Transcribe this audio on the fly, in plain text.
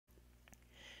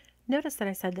Notice that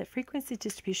I said that frequency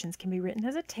distributions can be written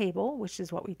as a table, which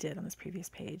is what we did on this previous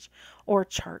page, or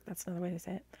chart, that's another way to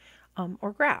say it,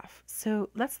 or graph. So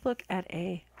let's look at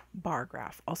a bar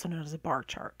graph, also known as a bar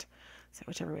chart. So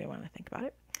whichever way you want to think about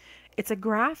it. It's a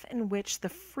graph in which the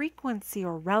frequency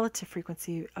or relative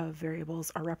frequency of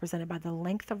variables are represented by the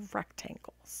length of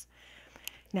rectangles.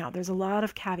 Now, there's a lot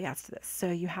of caveats to this. So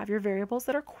you have your variables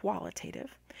that are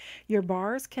qualitative. Your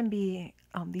bars can be,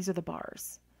 these are the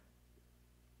bars.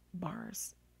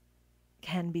 Bars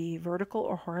can be vertical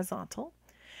or horizontal.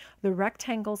 The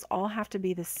rectangles all have to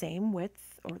be the same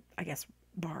width, or I guess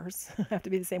bars have to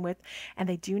be the same width, and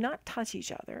they do not touch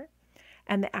each other.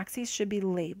 And the axes should be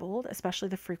labeled, especially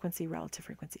the frequency, relative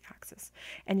frequency axis.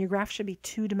 And your graph should be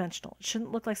two-dimensional. It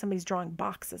shouldn't look like somebody's drawing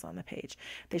boxes on the page.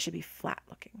 They should be flat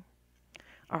looking.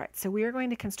 All right, so we are going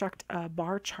to construct a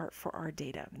bar chart for our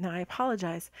data. Now, I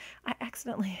apologize. I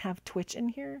accidentally have Twitch in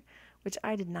here, which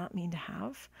I did not mean to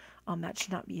have. That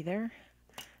should not be there.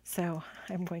 So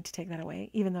I'm going to take that away,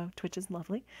 even though Twitch is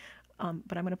lovely.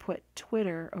 But I'm going to put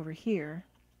Twitter over here.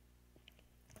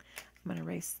 I'm going to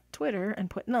erase Twitter and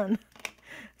put none.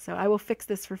 So I will fix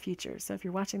this for future. So if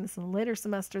you're watching this in a later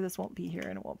semester, this won't be here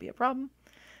and it won't be a problem.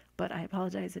 But I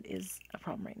apologize, it is a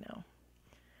problem right now.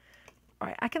 All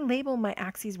right, I can label my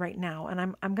axes right now, and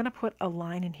I'm going to put a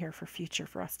line in here for future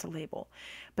for us to label.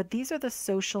 But these are the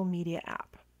social media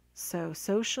app. So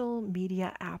social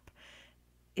media app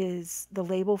is the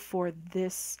label for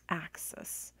this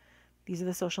axis. These are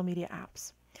the social media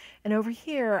apps. And over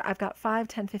here, I've got 5,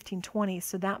 10, 15, 20,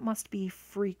 so that must be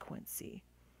frequency.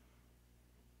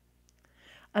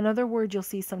 Another word you'll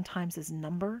see sometimes is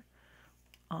number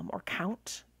or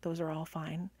count. Those are all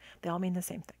fine. They all mean the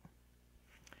same thing.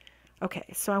 Okay,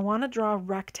 so I want to draw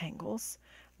rectangles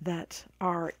that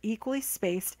are equally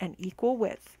spaced and equal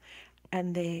width,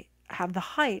 and they have the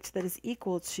height that is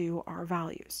equal to our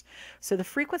values. So the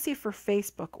frequency for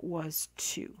Facebook was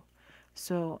 2.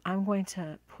 So I'm going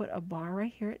to put a bar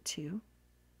right here at 2.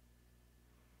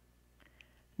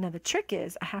 Now the trick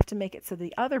is I have to make it so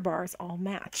the other bars all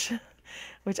match,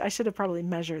 which I should have probably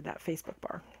measured that Facebook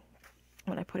bar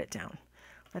when I put it down.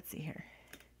 Let's see here.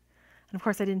 And of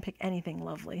course I didn't pick anything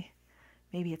lovely.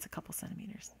 Maybe it's a couple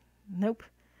centimeters. Nope.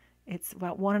 It's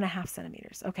about 1.5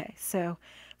 centimeters. Okay, so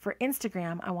for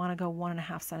Instagram, I want to go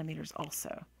 1.5 centimeters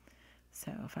also.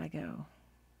 So if I go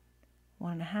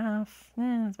 1.5,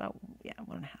 it's about,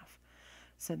 1.5.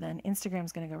 So then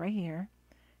Instagram's going to go right here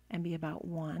and be about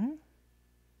 1.5.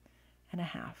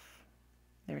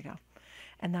 There we go.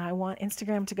 And now I want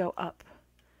Instagram to go up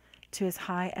to as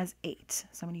high as 8.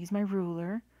 So I'm going to use my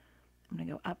ruler. I'm going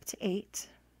to go up to 8.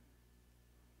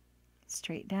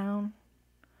 Straight down,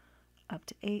 up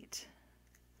to 8,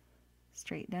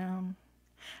 straight down.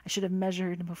 I should have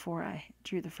measured before I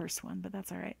drew the first one, but that's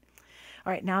all right.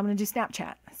 All right, now I'm going to do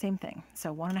Snapchat. Same thing.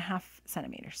 So 1.5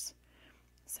 centimeters.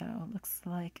 So it looks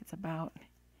like it's about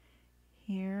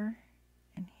here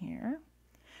and here.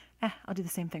 I'll do the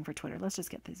same thing for Twitter. Let's just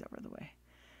get these over the way.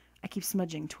 I keep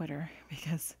smudging Twitter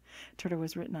because Twitter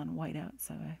was written on whiteout,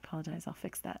 so I apologize. I'll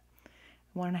fix that.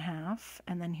 1.5,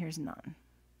 and then here's none.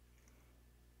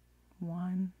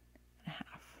 1.5.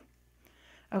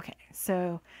 Okay,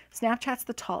 so Snapchat's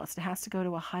the tallest. It has to go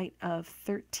to a height of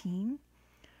 13.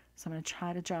 So I'm going to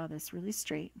try to draw this really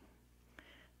straight.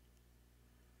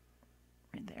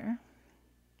 Right there.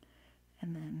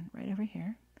 And then right over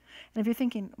here. And if you're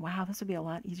thinking, wow, this would be a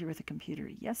lot easier with a computer.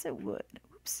 Yes, it would.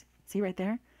 Oops. See right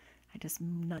there? I just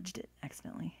nudged it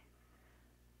accidentally.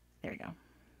 There you go.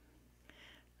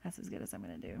 That's as good as I'm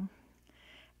going to do.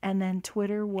 And then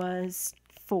Twitter was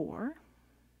 4.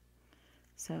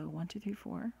 So 1, 2, 3,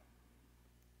 4.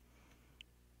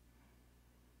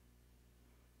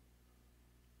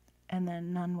 And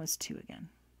then none was 2 again.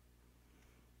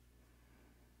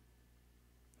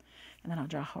 And then I'll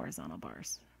draw horizontal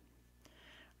bars.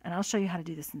 And I'll show you how to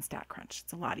do this in StatCrunch.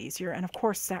 It's a lot easier. And of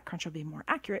course, StatCrunch will be more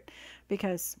accurate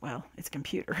because, well, it's a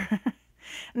computer.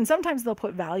 And sometimes they'll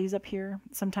put values up here.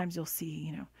 Sometimes you'll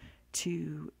see,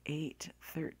 2, 8,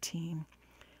 13,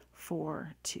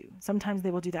 4, 2. Sometimes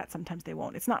they will do that. Sometimes they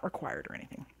won't. It's not required or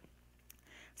anything.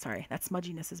 Sorry, that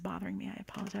smudginess is bothering me. I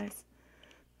apologize.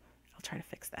 I'll try to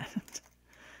fix that.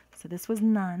 So this was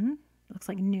none. It looks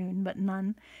like noon, but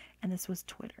none. And this was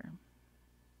Twitter.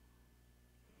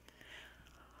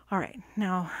 All right,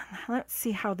 now let's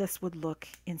see how this would look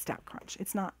in StatCrunch.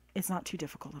 It's not too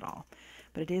difficult at all,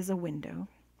 but it is a window.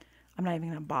 I'm not even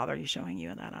going to bother you showing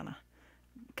you that on a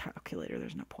calculator.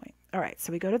 There's no point. All right,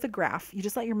 so we go to the graph. You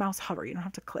just let your mouse hover. You don't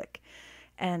have to click.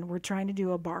 And we're trying to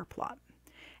do a bar plot.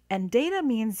 And data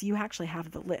means you actually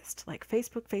have the list, like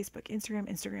Facebook, Facebook, Instagram,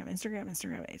 Instagram, Instagram,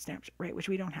 Instagram, Snapchat, right, which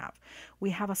we don't have. We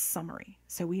have a summary.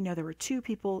 So we know there were 2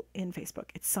 people in Facebook.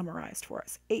 It's summarized for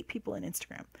us. 8 people in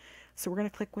Instagram. So we're going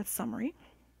to click with summary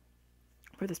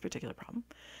for this particular problem.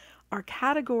 Our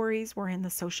categories were in the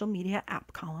social media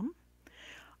app column.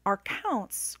 Our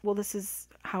counts, well, this is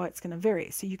how it's going to vary.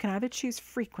 So you can either choose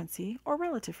frequency or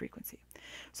relative frequency.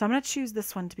 So I'm going to choose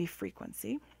this one to be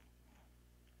frequency,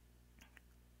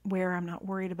 where I'm not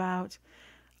worried about.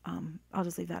 I'll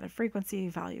just leave that at frequency,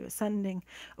 value ascending.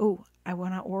 Oh, I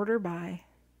want to order by,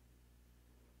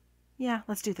 yeah,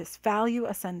 let's do this. Value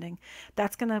ascending.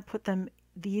 That's going to put them,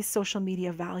 these social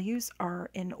media values are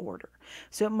in order.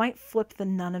 So it might flip the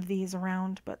none of these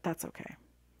around, but that's okay.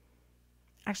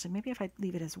 Actually, maybe if I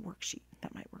leave it as worksheet,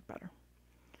 that might work better.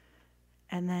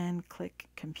 And then click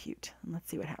compute, and let's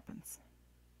see what happens.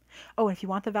 Oh, and if you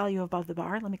want the value above the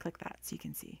bar, let me click that so you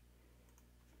can see.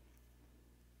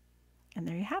 And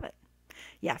there you have it.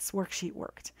 Yes, worksheet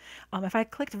worked. If I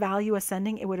clicked value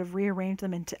ascending, it would have rearranged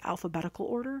them into alphabetical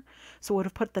order. So it would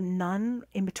have put the none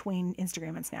in between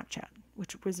Instagram and Snapchat,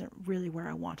 which wasn't really where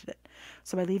I wanted it.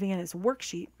 So by leaving it as a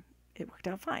worksheet, it worked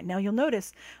out fine. Now you'll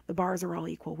notice the bars are all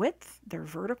equal width, they're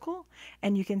vertical,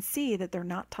 and you can see that they're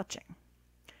not touching.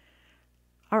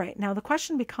 All right, now the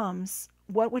question becomes,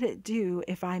 what would it do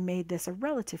if I made this a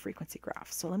relative frequency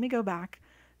graph? So let me go back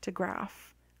to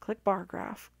graph, click bar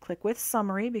graph, click with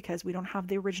summary because we don't have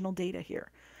the original data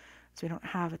here. So we don't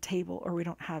have a table, or we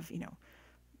don't have,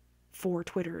 4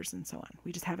 Twitters and so on.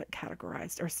 We just have it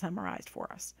categorized or summarized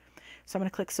for us. So I'm going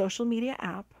to click social media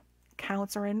app.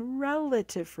 Counts are in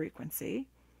relative frequency.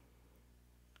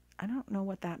 I don't know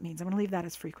what that means. I'm going to leave that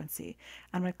as frequency.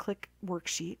 I'm going to click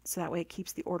worksheet so that way it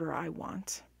keeps the order I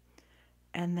want.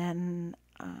 And then,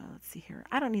 let's see here.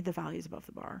 I don't need the values above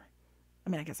the bar. I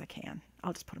mean, I guess I can.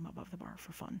 I'll just put them above the bar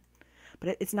for fun.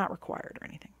 But it's not required or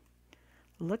anything.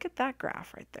 Look at that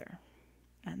graph right there.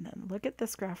 And then look at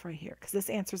this graph right here, because this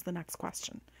answers the next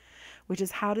question, which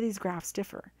is how do these graphs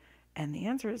differ? And the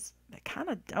answer is they kind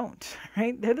of don't,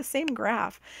 right? They're the same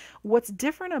graph. What's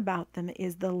different about them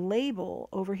is the label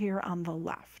over here on the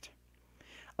left.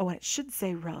 Oh, and it should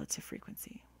say relative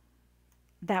frequency.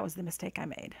 That was the mistake I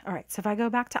made. All right, so if I go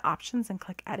back to options and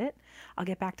click edit, I'll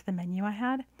get back to the menu I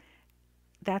had.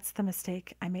 That's the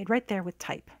mistake I made right there with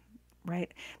type,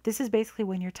 right? This is basically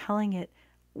when you're telling it,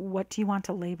 what do you want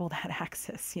to label that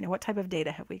axis? What type of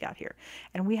data have we got here?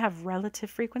 And we have relative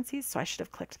frequencies, so I should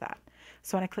have clicked that.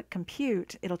 So when I click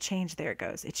compute, it'll change. There it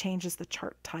goes. It changes the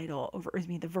chart title over,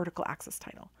 the vertical axis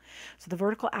title. So the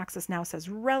vertical axis now says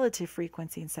relative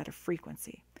frequency instead of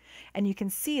frequency. And you can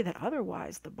see that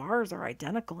otherwise the bars are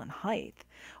identical in height.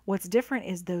 What's different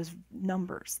is those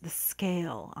numbers, the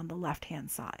scale on the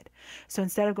left-hand side. So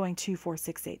instead of going 2, 4,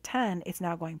 6, 8, 10, it's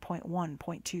now going 0.1,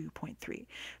 0.2, 0.3.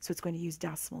 So it's going to use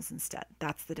decimals instead.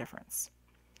 That's the difference.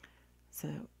 So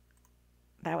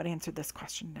that would answer this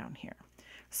question down here.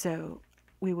 So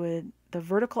the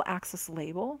vertical axis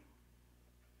label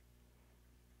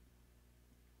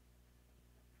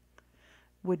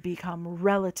would become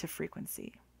relative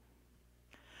frequency.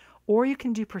 Or you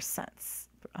can do percents.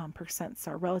 Percents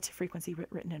are relative frequency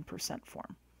written in percent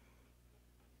form.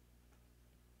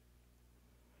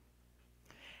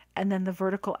 And then the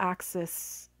vertical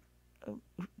axis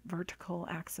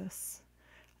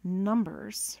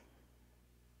numbers,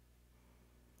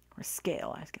 or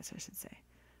scale, I guess I should say,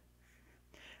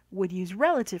 would use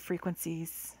relative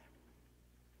frequencies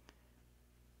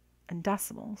and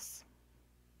decimals.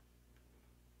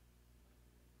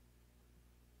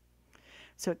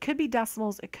 So it could be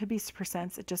decimals, it could be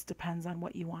percents, it just depends on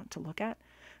what you want to look at.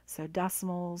 So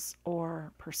decimals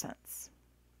or percents.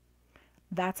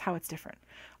 That's how it's different.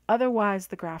 Otherwise,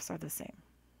 the graphs are the same.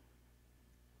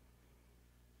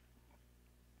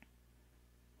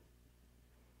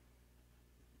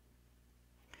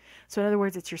 So in other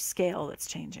words, it's your scale that's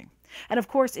changing. And of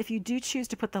course, if you do choose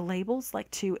to put the labels like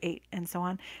 2, 8, and so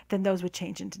on, then those would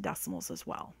change into decimals as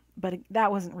well. But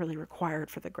that wasn't really required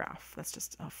for the graph. That's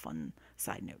just a fun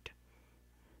side note.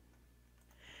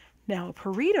 Now, a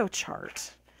Pareto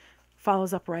chart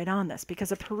follows up right on this,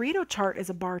 because a Pareto chart is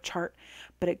a bar chart,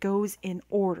 but it goes in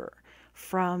order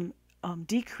from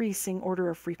decreasing order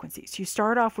of frequency. So you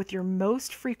start off with your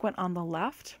most frequent on the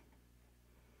left,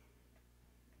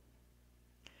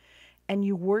 and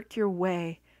you work your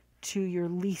way to your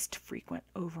least frequent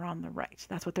over on the right.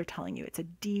 That's what they're telling you. It's a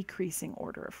decreasing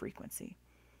order of frequency.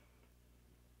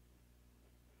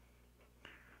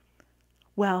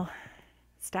 Well,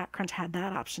 StatCrunch had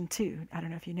that option too. I don't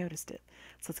know if you noticed it.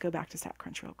 So let's go back to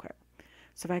StatCrunch real quick.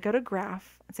 So if I go to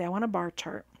graph and say I want a bar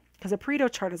chart, because a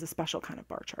Pareto chart is a special kind of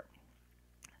bar chart.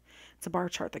 It's a bar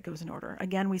chart that goes in order.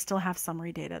 Again, we still have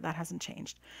summary data. That hasn't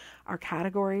changed. Our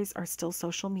categories are still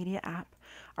social media app.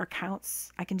 Our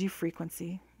counts, I can do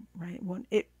frequency, right?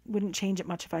 It wouldn't change it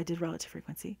much if I did relative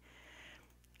frequency.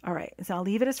 All right, so I'll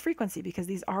leave it as frequency because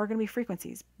these are going to be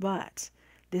frequencies, but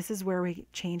this is where we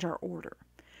change our order.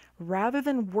 Rather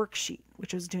than worksheet,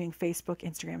 which was doing Facebook,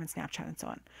 Instagram, and Snapchat, and so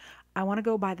on, I want to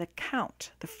go by the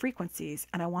count, the frequencies,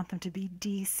 and I want them to be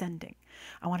descending.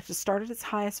 I want it to start at its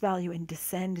highest value and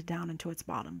descend down into its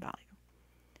bottom value.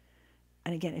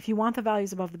 And again, if you want the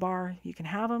values above the bar, you can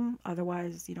have them.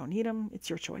 Otherwise, you don't need them. It's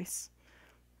your choice.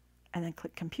 And then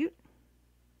click compute.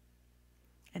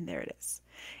 And there it is.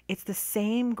 It's the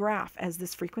same graph as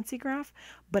this frequency graph,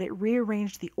 but it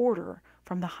rearranged the order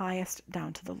from the highest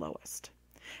down to the lowest.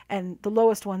 And the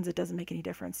lowest ones, it doesn't make any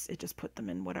difference. It just put them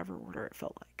in whatever order it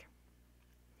felt like.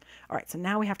 All right, so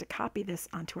now we have to copy this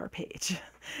onto our page.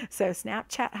 So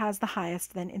Snapchat has the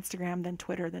highest, then Instagram, then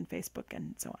Twitter, then Facebook,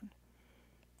 and so on.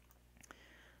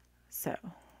 So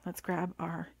let's grab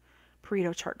our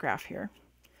Pareto chart graph here.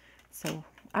 So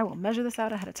I will measure this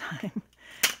out ahead of time.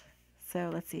 So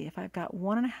let's see, if I've got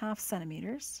 1.5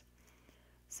 centimeters,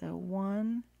 so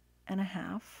 1.5,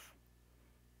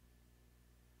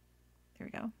 there we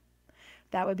go.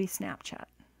 That would be Snapchat.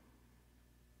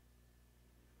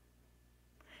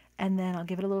 And then I'll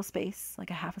give it a little space, like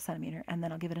 0.5 centimeter, and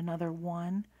then I'll give it another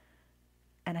 1.5.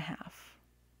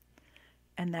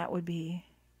 And that would be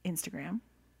Instagram.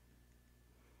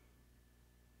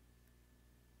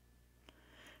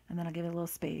 And then I'll give it a little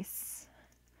space,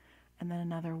 and then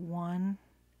another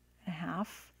 1.5,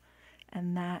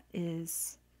 and that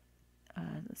is,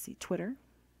 let's see, Twitter.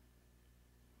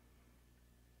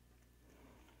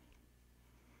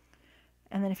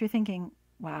 And then if you're thinking,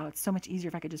 wow, it's so much easier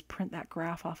if I could just print that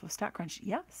graph off of StatCrunch.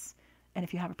 Yes. And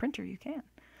if you have a printer, you can.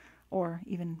 Or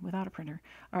even without a printer.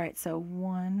 All right, so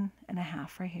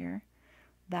 1.5 right here.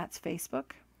 That's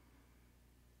Facebook.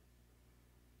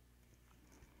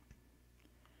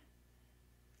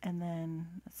 And then,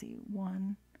 let's see,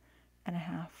 1.5.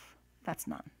 That's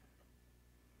none.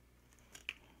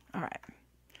 All right.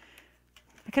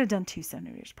 I could have done 2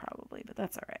 centimeters probably, but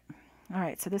that's all right. All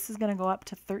right, so this is going to go up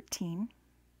to 13.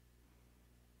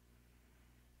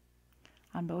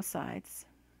 On both sides.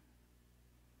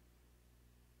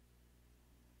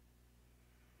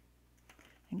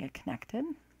 And get connected.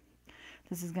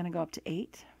 This is going to go up to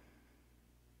 8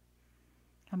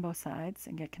 on both sides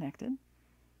and get connected.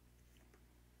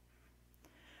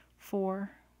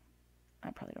 4.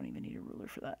 I probably don't even need a ruler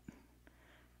for that.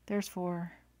 There's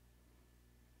 4.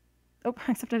 Oh,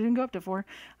 except I didn't go up to 4.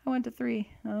 I went to 3.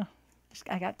 Oh,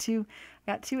 I got too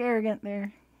arrogant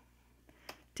there.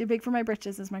 Too big for my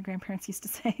britches, as my grandparents used to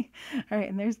say. All right,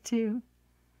 and there's 2.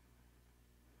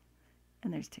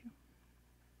 And there's 2.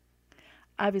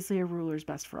 Obviously, a ruler is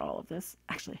best for all of this.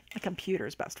 Actually, a computer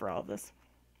is best for all of this.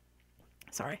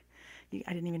 Sorry.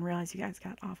 I didn't even realize you guys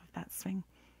got off of that swing.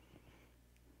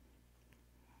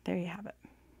 There you have it.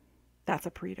 That's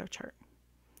a Pareto chart.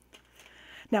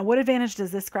 Now, what advantage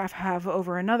does this graph have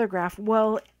over another graph?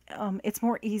 Well, it's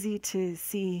more easy to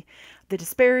see the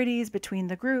disparities between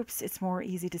the groups. It's more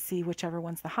easy to see whichever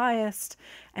one's the highest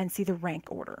and see the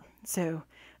rank order. So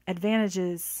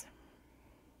advantages.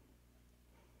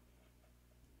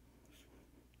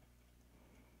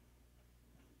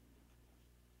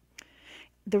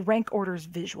 The rank order is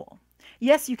visual.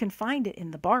 Yes, you can find it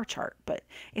in the bar chart, but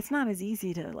it's not as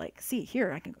easy to like see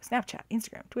here. I can go Snapchat,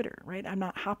 Instagram, Twitter, right? I'm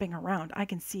not hopping around. I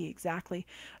can see exactly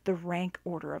the rank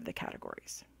order of the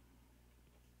categories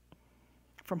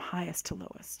from highest to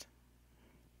lowest.